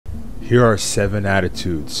Here are 7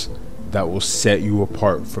 attitudes that will set you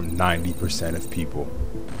apart from 90% of people.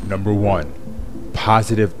 Number 1,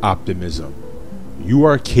 positive optimism. You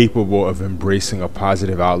are capable of embracing a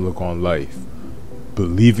positive outlook on life,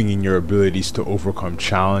 believing in your abilities to overcome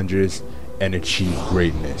challenges and achieve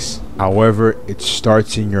greatness. However, it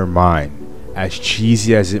starts in your mind. As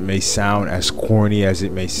cheesy as it may sound, as corny as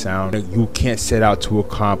it may sound, you can't set out to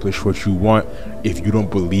accomplish what you want if you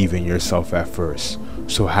don't believe in yourself at first.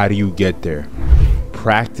 So how do you get there?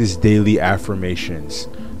 Practice daily affirmations.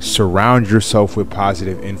 Surround yourself with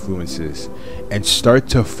positive influences and start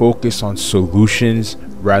to focus on solutions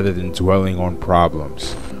rather than dwelling on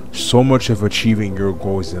problems. So much of achieving your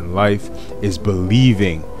goals in life is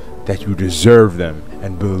believing that you deserve them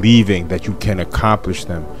and believing that you can accomplish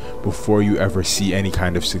them before you ever see any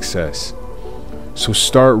kind of success. So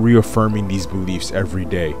start reaffirming these beliefs every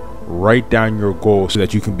day. Write down your goals so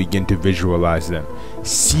that you can begin to visualize them.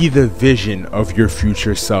 See the vision of your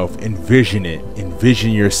future self. Envision it.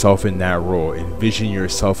 Envision yourself in that role. Envision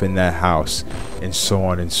yourself in that house, and so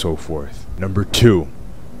on and so forth. Number 2,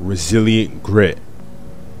 resilient grit.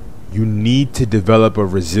 You need to develop a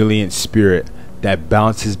resilient spirit that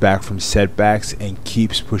bounces back from setbacks and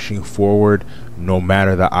keeps pushing forward no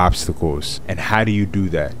matter the obstacles. And how do you do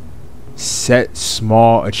that? Set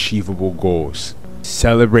small, achievable goals.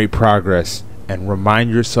 Celebrate progress and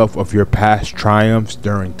remind yourself of your past triumphs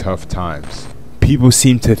during tough times. People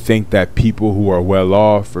seem to think that people who are well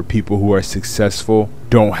off or people who are successful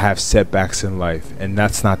don't have setbacks in life, and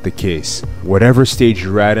that's not the case. Whatever stage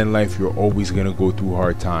you're at in life, you're always going to go through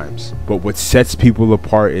hard times. But what sets people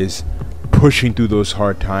apart is pushing through those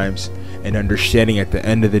hard times and understanding at the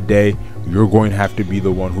end of the day, you're going to have to be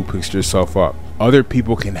the one who picks yourself up. Other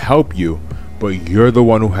people can help you, but you're the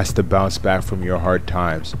one who has to bounce back from your hard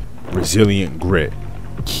times. Resilient grit.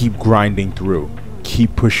 Keep grinding through.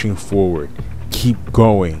 Keep pushing forward. Keep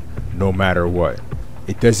going no matter what.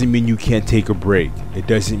 It doesn't mean you can't take a break. It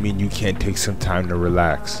doesn't mean you can't take some time to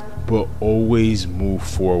relax. But always move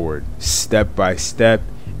forward. Step by step,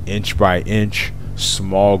 inch by inch,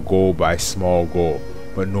 small goal by small goal.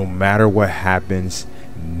 But no matter what happens,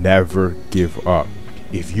 never give up.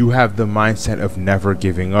 If you have the mindset of never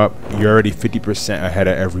giving up, you're already 50% ahead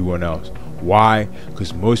of everyone else. Why?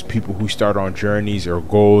 Because most people who start on journeys or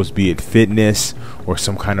goals, be it fitness or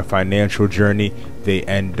some kind of financial journey, they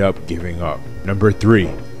end up giving up. Number 3,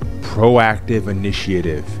 proactive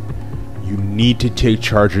initiative. You need to take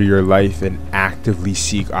charge of your life and actively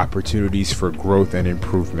seek opportunities for growth and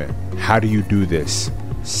improvement. How do you do this?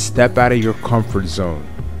 Step out of your comfort zone,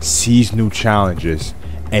 seize new challenges,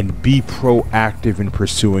 and be proactive in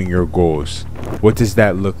pursuing your goals. What does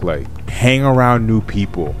that look like? Hang around new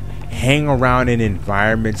people. Hang around in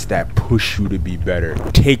environments that push you to be better.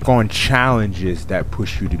 Take on challenges that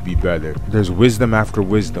push you to be better. There's wisdom after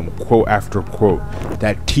wisdom, quote after quote,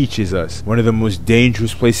 that teaches us one of the most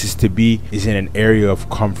dangerous places to be is in an area of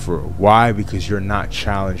comfort. Why? Because you're not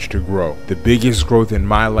challenged to grow. The biggest growth in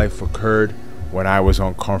my life occurred when I was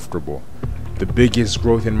uncomfortable. The biggest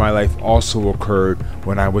growth in my life also occurred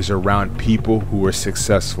when I was around people who were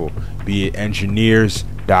successful, be it engineers,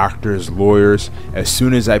 doctors, lawyers. As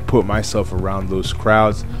soon as I put myself around those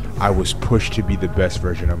crowds, I was pushed to be the best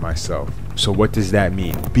version of myself. So what does that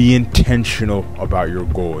mean? Be intentional about your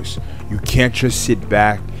goals. You can't just sit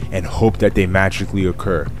back and hope that they magically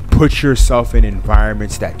occur. Put yourself in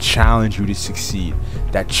environments that challenge you to succeed,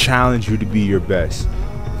 that challenge you to be your best,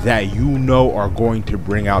 that you know are going to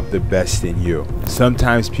bring out the best in you.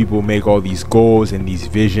 Sometimes people make all these goals and these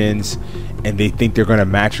visions and they think they're going to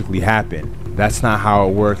magically happen. That's not how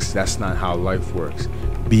it works. That's not how life works.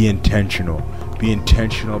 Be intentional. Be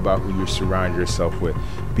intentional about who you surround yourself with.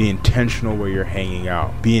 Be intentional where you're hanging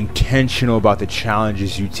out. Be intentional about the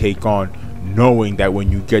challenges you take on, knowing that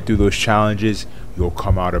when you get through those challenges, you'll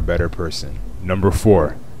come out a better person. Number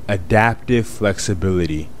 4, adaptive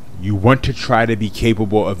flexibility. You want to try to be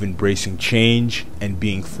capable of embracing change and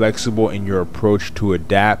being flexible in your approach to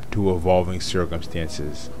adapt to evolving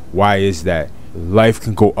circumstances. Why is that? Life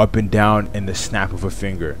can go up and down in the snap of a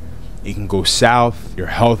finger. It can go south, your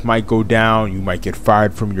health might go down, you might get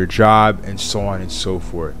fired from your job, and so on and so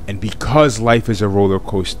forth. And because life is a roller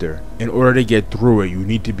coaster, in order to get through it, you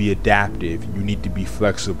need to be adaptive, you need to be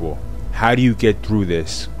flexible. How do you get through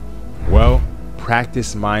this? Well,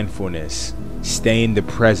 practice mindfulness. Stay in the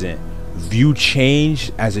present. View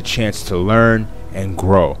change as a chance to learn and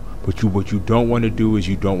grow. But what you don't want to do is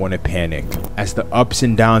you don't want to panic. As the ups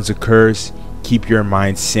and downs occurs, keep your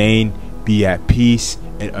mind sane, be at peace,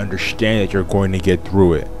 and understand that you're going to get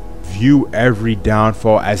through it. View every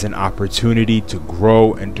downfall as an opportunity to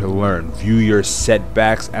grow and to learn. View your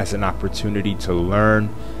setbacks as an opportunity to learn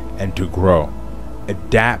and to grow.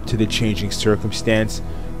 Adapt to the changing circumstance.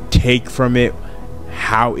 Take from it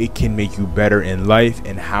how it can make you better in life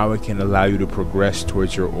and how it can allow you to progress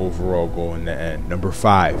towards your overall goal in the end. Number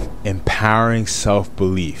 5, empowering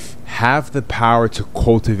self-belief. Have the power to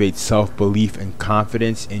cultivate self-belief and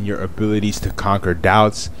confidence in your abilities to conquer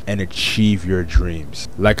doubts and achieve your dreams.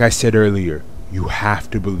 Like I said earlier, you have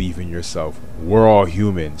to believe in yourself. We're all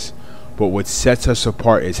humans. But what sets us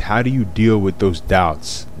apart is, how do you deal with those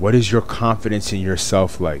doubts? What is your confidence in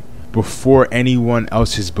yourself like? Before anyone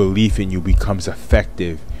else's belief in you becomes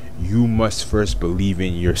effective, you must first believe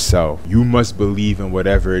in yourself. You must believe in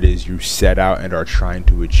whatever it is you set out and are trying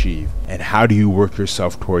to achieve. And how do you work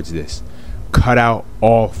yourself towards this? Cut out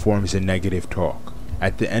all forms of negative talk.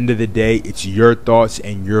 At the end of the day, it's your thoughts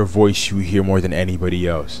and your voice you hear more than anybody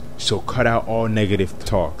else. So cut out all negative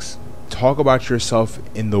talks. Talk about yourself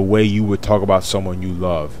in the way you would talk about someone you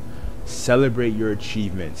love. Celebrate your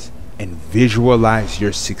achievements and visualize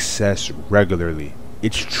your success regularly.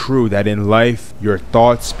 It's true that in life, your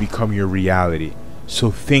thoughts become your reality. So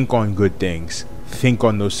think on good things, think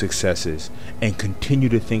on those successes, and continue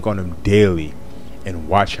to think on them daily, and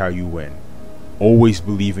watch how you win. Always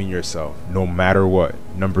believe in yourself, no matter what.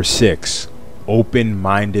 Number 6,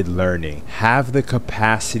 open-minded learning. Have the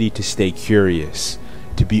capacity to stay curious,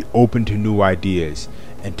 to be open to new ideas,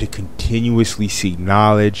 and to continuously seek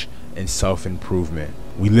knowledge and self-improvement.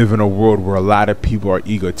 We live in a world where a lot of people are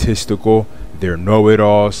egotistical, they're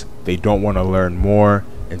know-it-alls, they don't want to learn more,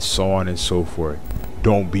 and so on and so forth.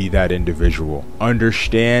 Don't be that individual.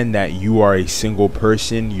 Understand that you are a single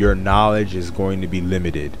person, your knowledge is going to be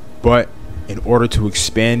limited. But in order to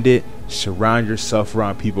expand it, surround yourself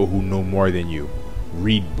around people who know more than you.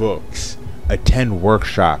 Read books, attend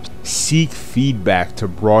workshops, seek feedback to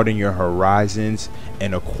broaden your horizons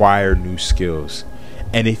and acquire new skills.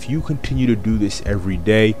 And if you continue to do this every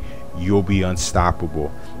day, you'll be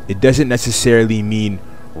unstoppable. It doesn't necessarily mean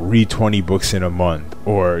read 20 books in a month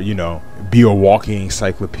or, be a walking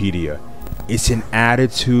encyclopedia. It's an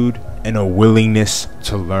attitude and a willingness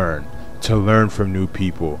to learn from new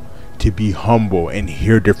people, to be humble and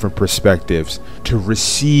hear different perspectives, to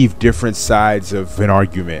receive different sides of an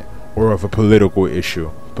argument or of a political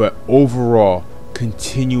issue. But overall,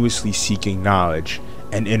 continuously seeking knowledge,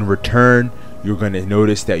 and in return, you're going to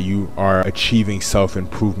notice that you are achieving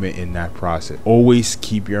self-improvement in that process. Always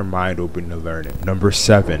keep your mind open to learning. Number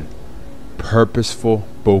 7, purposeful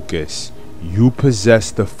focus. You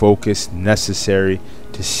possess the focus necessary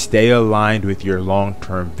to stay aligned with your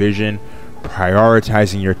long-term vision,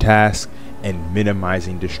 prioritizing your tasks, and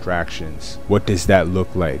minimizing distractions. What does that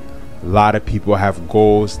look like? A lot of people have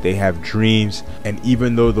goals, they have dreams, and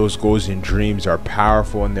even though those goals and dreams are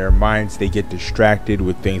powerful in their minds, they get distracted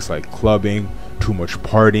with things like clubbing, too much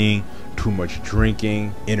partying, too much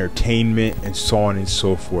drinking, entertainment, and so on and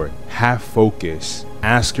so forth. Have focus.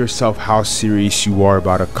 Ask yourself how serious you are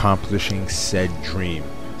about accomplishing said dream,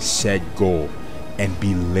 said goal, and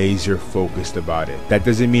be laser focused about it. That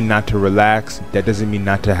doesn't mean not to relax, that doesn't mean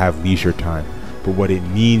not to have leisure time. But what it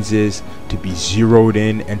means is to be zeroed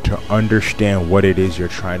in and to understand what it is you're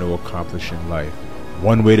trying to accomplish in life.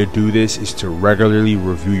 One way to do this is to regularly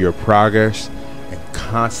review your progress and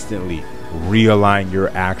constantly realign your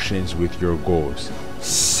actions with your goals.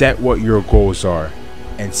 Set what your goals are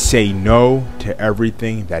and say no to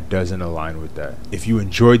everything that doesn't align with that. If you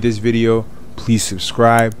enjoyed this video, please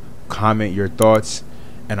subscribe, comment your thoughts,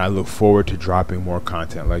 and I look forward to dropping more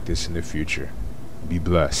content like this in the future. Be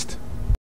blessed.